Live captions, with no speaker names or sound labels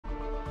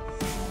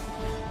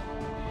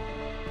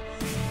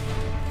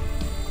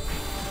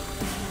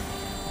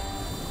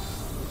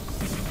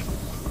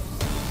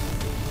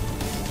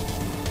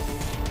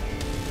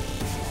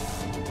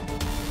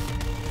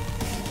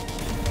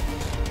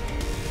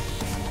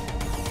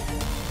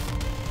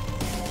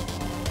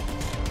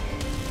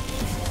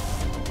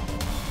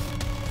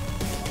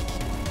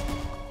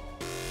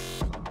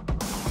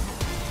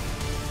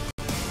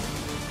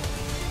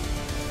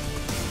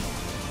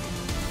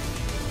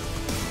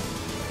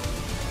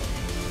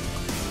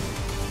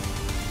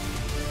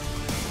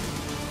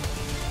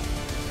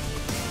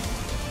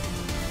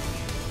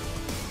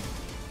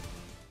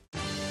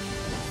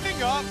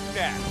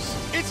next,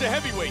 it's a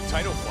heavyweight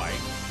title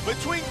fight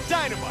between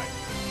Dynamite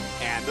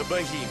and the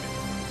Behemoth.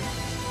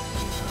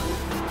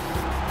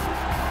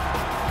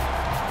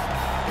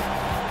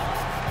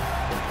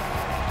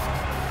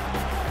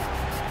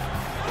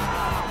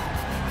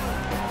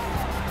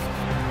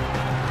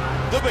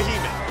 The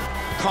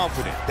Behemoth,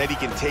 confident that he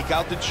can take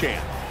out the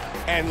champ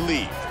and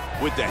leave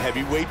with the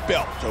heavyweight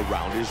belt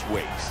around his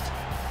waist.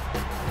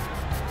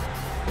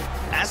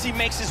 As he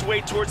makes his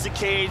way towards the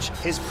cage,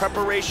 his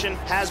preparation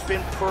has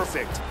been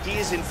perfect. He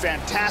is in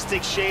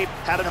fantastic shape,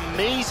 had an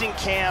amazing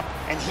camp,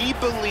 and he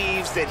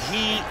believes that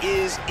he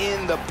is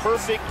in the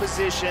perfect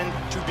position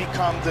to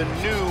become the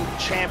new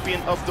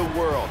champion of the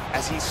world.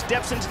 As he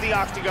steps into the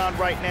octagon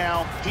right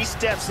now, he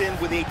steps in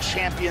with a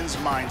champion's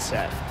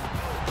mindset.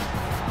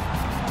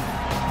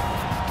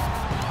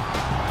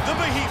 The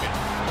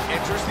Behemoth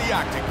enters the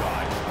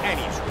octagon, and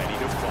he's ready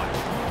to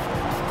fight.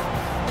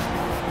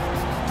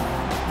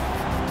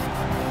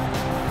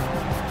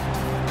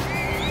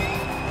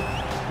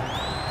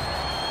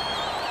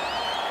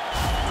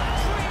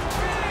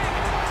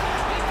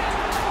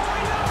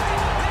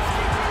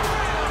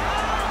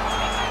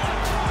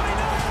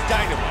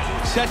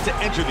 Dynamite set to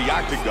enter the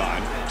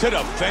octagon to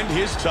defend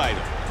his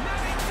title.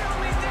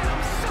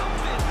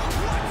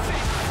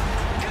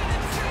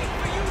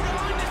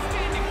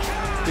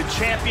 The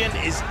champion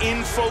is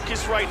in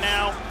focus right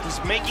now. He's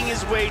making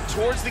his way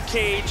towards the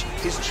cage.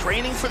 His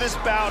training for this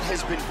bout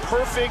has been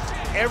perfect.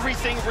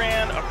 Everything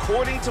ran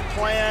according to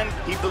plan.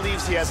 He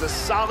believes he has a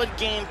solid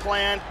game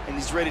plan, and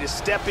he's ready to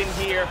step in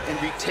here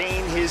and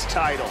retain his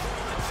title.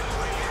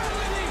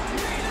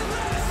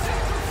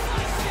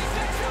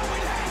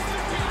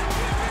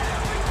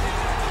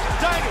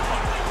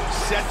 Dynamite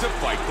set to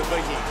fight the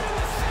Behemoth.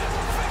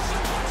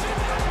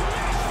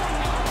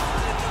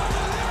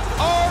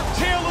 Our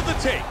tale of the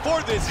tape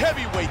for this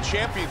heavyweight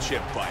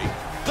championship fight.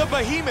 The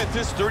Behemoth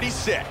is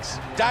 36.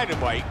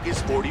 Dynamite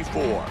is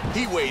 44.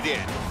 He weighed in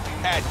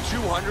at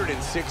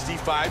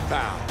 265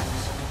 pounds.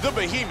 The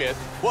Behemoth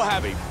will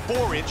have a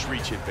 4-inch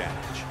reach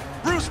advantage.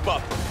 Bruce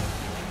Buffer.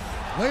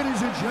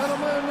 Ladies and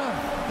gentlemen,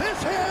 this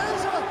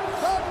is the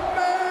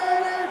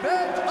main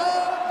event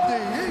of the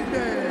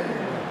evening.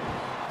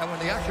 And when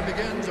the action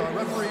begins, our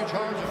referee in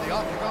charge of the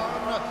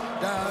octagon,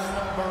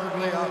 Dan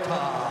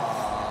Bergliata.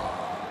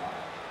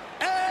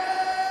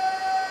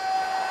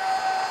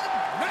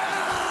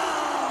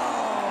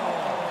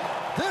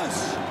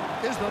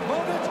 Is the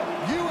moment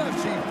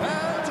UFC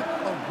fans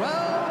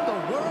around the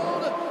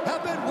world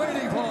have been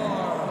waiting for.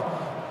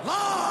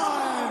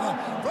 Live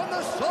from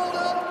the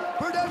sold-out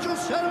Prudential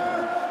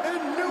Center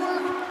in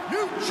Newark,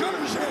 New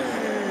Jersey.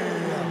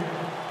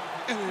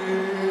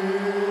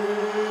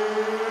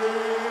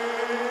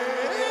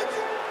 It's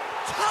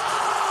time!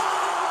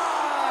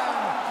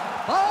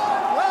 5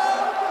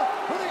 rounds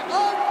for the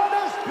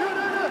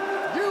undisputed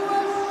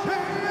UFC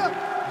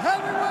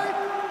Heavyweight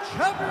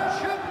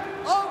Championship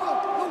of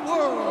the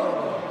world.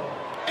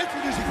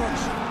 Introducing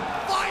first,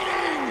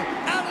 fighting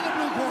out of the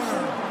blue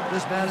corner.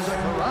 This man is a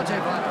karate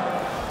fighter,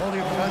 holding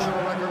a professional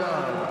record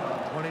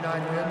of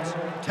 29 wins,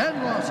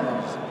 10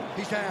 losses.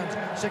 He stands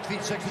 6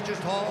 feet 6 inches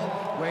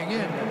tall, weighing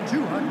in at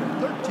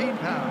 213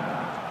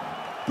 pounds.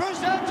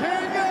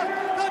 Presenting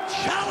the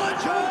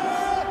challenger,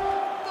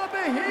 the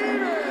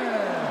Behemoth.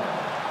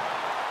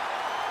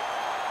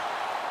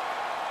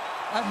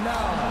 And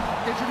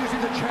now,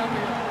 introducing the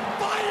champion,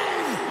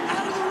 fighting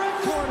out of the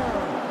red corner.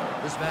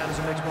 This man is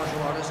a mixed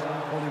martial artist,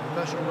 holding a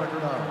professional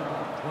record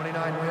of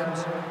 29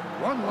 wins,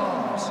 1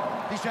 loss.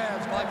 He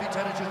stands 5 feet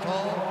 10 inches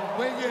tall,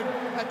 weighing in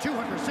at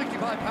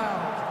 265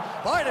 pounds.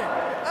 Fighting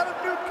out of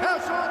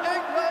Newcastle,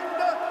 England,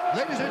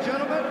 ladies and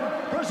gentlemen,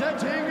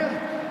 presenting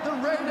the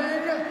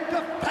reigning,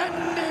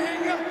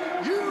 defending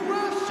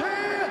UFC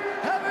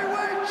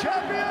heavyweight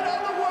champion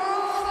of the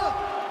world,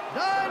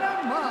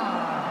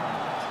 Dynamite.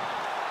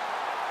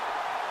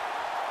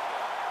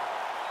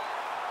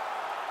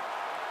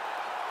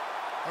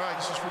 All right,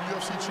 this is for the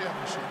UFC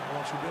Championship. I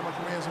want you to obey my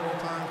commands at all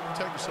times,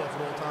 protect yourself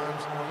at all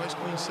times, and a nice,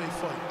 clean, safe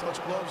fight. Touch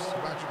gloves,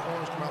 back your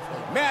corners, come out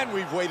fighting. Man,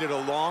 we've waited a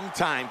long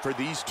time for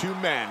these two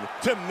men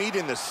to meet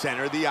in the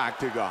center of the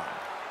octagon.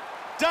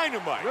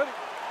 Dynamite, ready.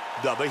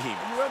 The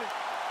Behemoth. You ready?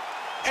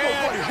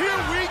 And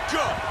here we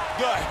go.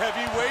 The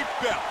heavyweight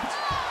belt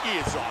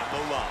is on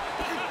the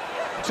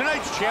line.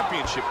 Tonight's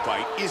championship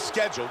fight is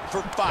scheduled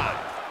for 5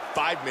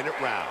 5-minute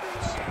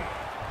rounds.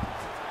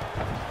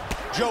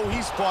 Joe,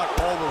 he's fought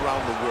all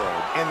around the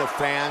world, and the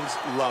fans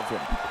love him.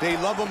 They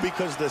love him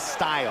because the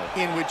style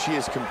in which he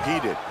has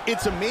competed.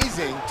 It's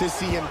amazing to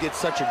see him get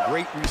such a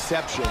great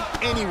reception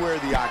anywhere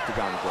the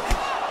octagon goes.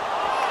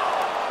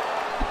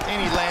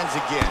 And he lands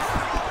again.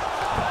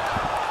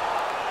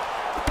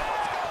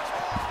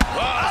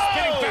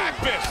 Spinning back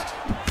fist.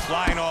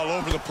 Flying all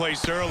over the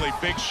place early.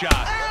 Big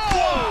shot.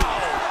 Whoa!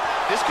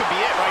 This could be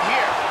it right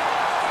here.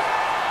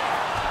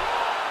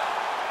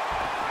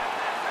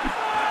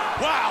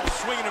 Wow,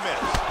 swing and a miss.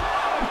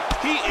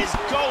 He is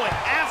going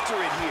after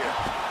it here.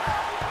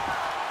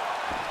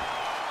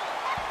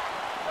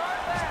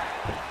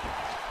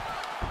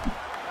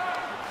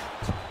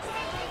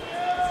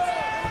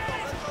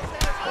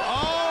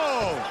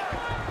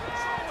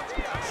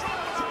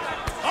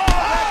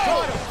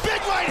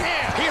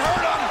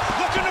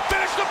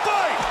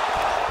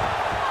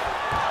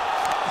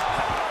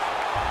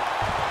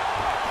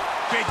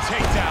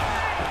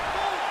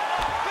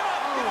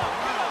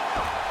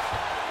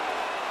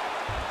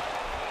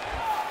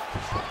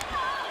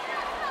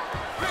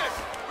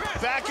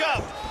 Back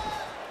up.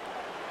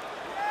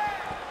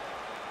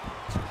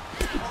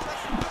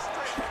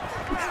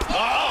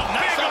 Oh,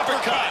 nice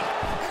uppercut.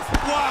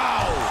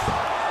 Wow.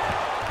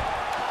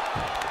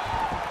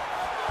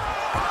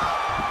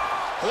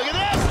 Look at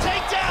this,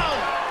 takedown.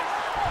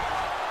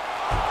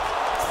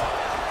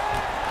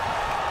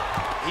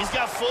 He's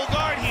got full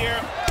guard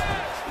here.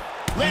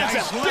 Lands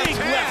Nice a big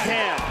left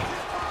hand.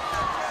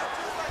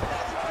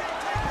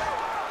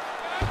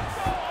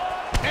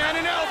 And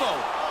an elbow.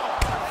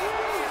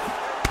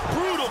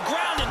 Brutal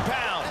ground and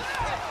pound.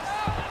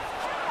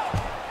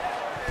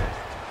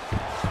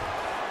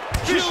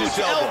 Huge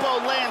elbow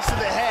lands to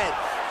the head.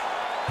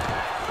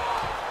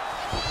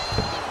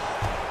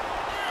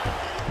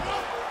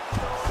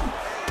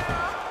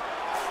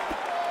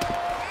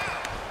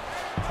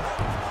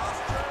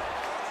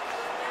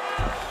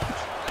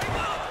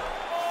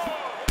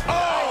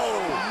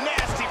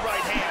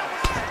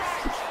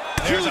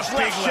 There's a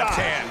big left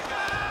hand.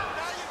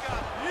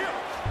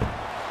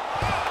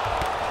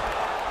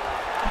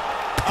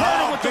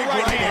 Oh, with big the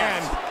right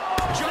hand.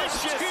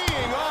 Just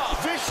skiing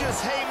off.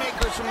 Vicious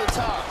haymakers from the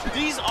top.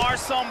 These are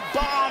some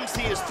bombs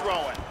he is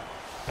throwing.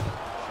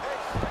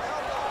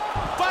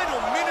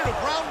 Final minute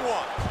of round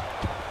one.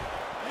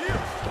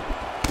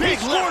 Big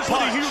He scores with a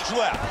punch. huge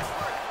left.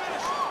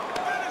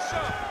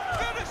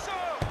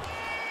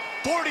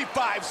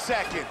 45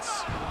 seconds.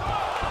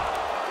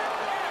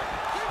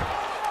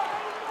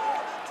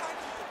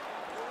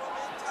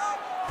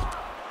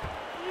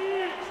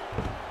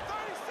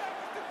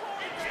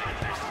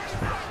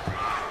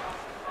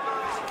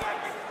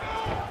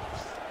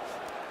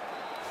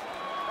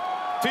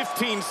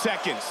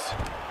 Seconds.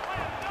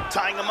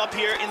 Tying him up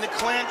here in the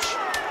clinch.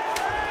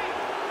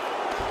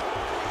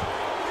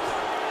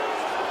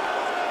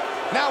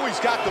 Now he's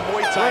got the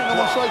Muay Thai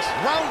gloves.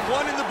 Round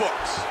one in the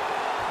books.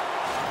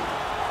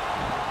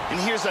 And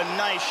here's a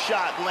nice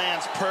shot,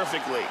 lands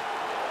perfectly.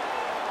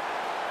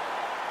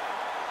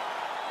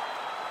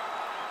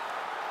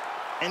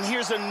 And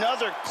here's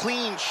another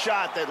clean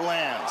shot that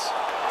lands.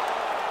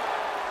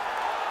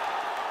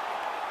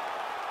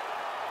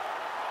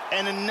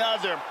 And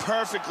another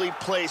perfectly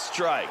placed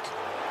strike.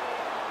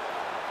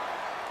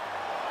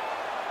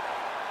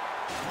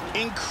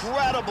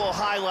 Incredible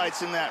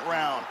highlights in that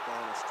round.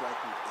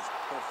 Striking is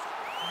perfect.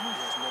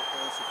 There's no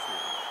answer to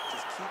it.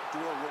 Just keep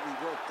doing what we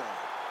worked on.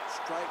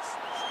 Strikes,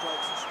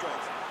 strikes,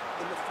 strikes.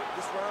 In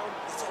this round,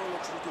 that's all I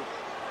want you to do.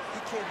 He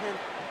can't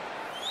handle.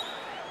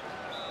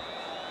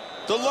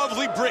 The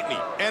lovely Brittany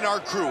and our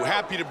crew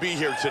happy to be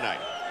here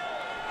tonight.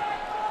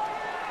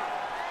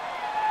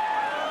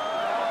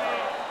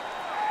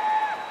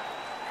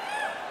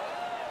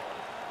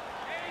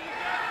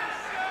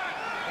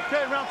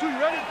 Okay, round two, you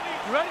ready?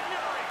 You ready?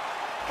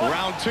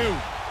 Round two.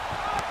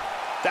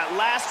 That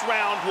last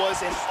round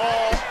was an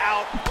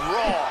all-out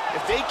brawl.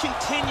 If they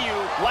continue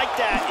like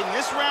that in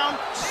this round,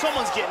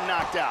 someone's getting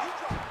knocked out.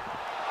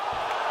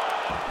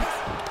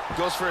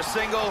 Goes for a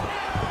single.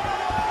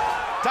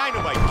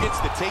 Dynamite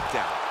gets the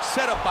takedown,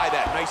 set up by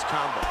that nice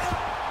combo.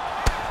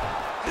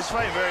 This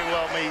fight very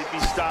well may be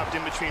stopped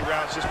in between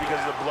rounds just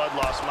because of the blood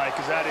loss, Mike,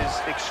 because that is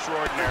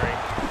extraordinary.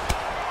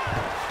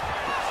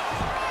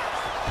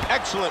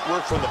 Excellent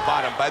work from the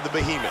bottom by the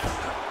Behemoth.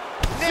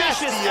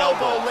 Vicious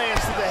elbow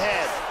lands to the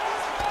head.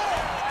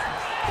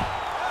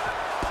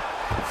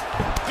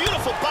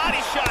 Beautiful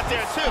body shot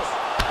there, too.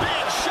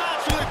 Big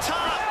shot from the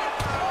top.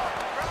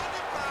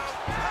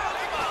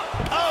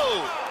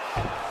 Oh!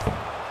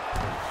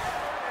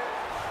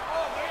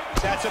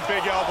 That's a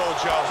big elbow,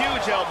 Joe.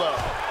 Huge elbow.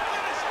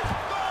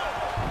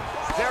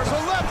 There's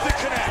a left that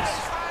connects.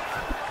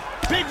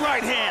 Big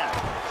right hand.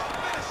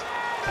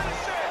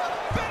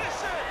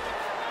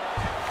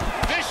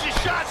 Vicious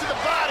shot to the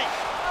body.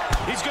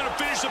 He's going to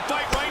finish the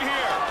fight right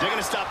here. They're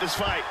going to stop this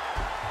fight.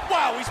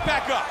 Wow, he's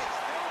back up.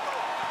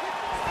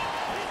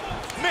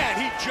 Man,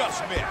 he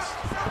just missed.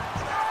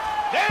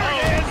 There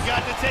it is. He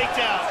got the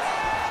takedown.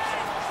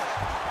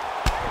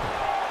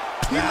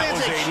 He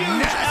lands a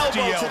huge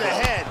elbow to the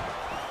head.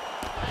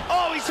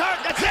 Oh, he's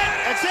hurt. That's it.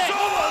 That's it.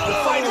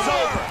 The fight is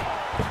over.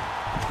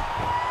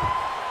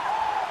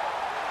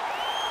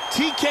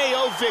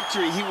 TKO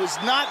victory. He was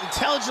not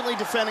intelligently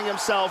defending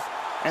himself,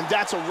 and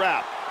that's a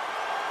wrap.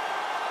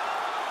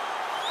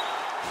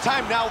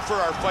 Time now for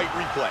our fight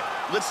replay.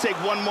 Let's take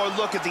one more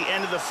look at the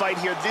end of the fight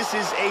here. This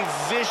is a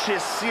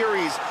vicious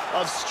series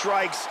of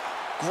strikes,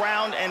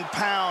 ground and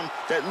pound,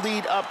 that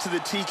lead up to the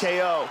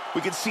TKO.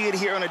 We can see it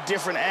here on a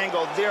different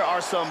angle. There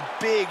are some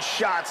big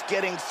shots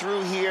getting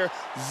through here.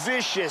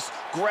 Vicious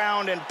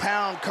ground and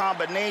pound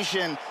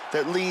combination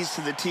that leads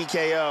to the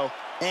TKO.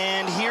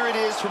 And here it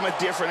is from a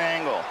different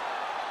angle.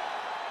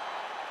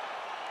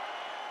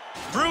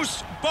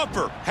 Bruce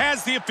Buffer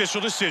has the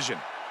official decision.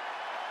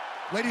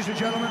 Ladies and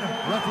gentlemen,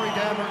 referee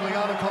Dan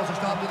Mergliano calls a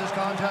stop to this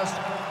contest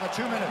at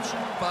 2 minutes,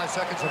 5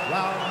 seconds of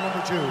round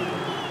number 2.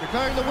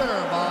 Declaring the winner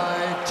by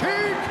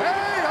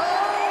TKO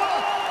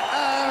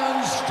and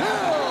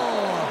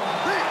still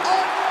the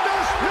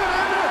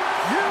undisputed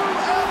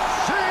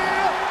UFC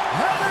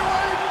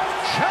heavyweight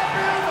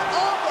champion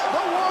of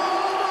the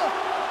world,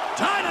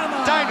 Dynamite!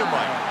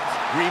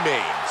 Dynamite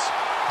remains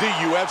the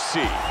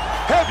UFC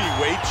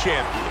Heavyweight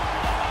Champion.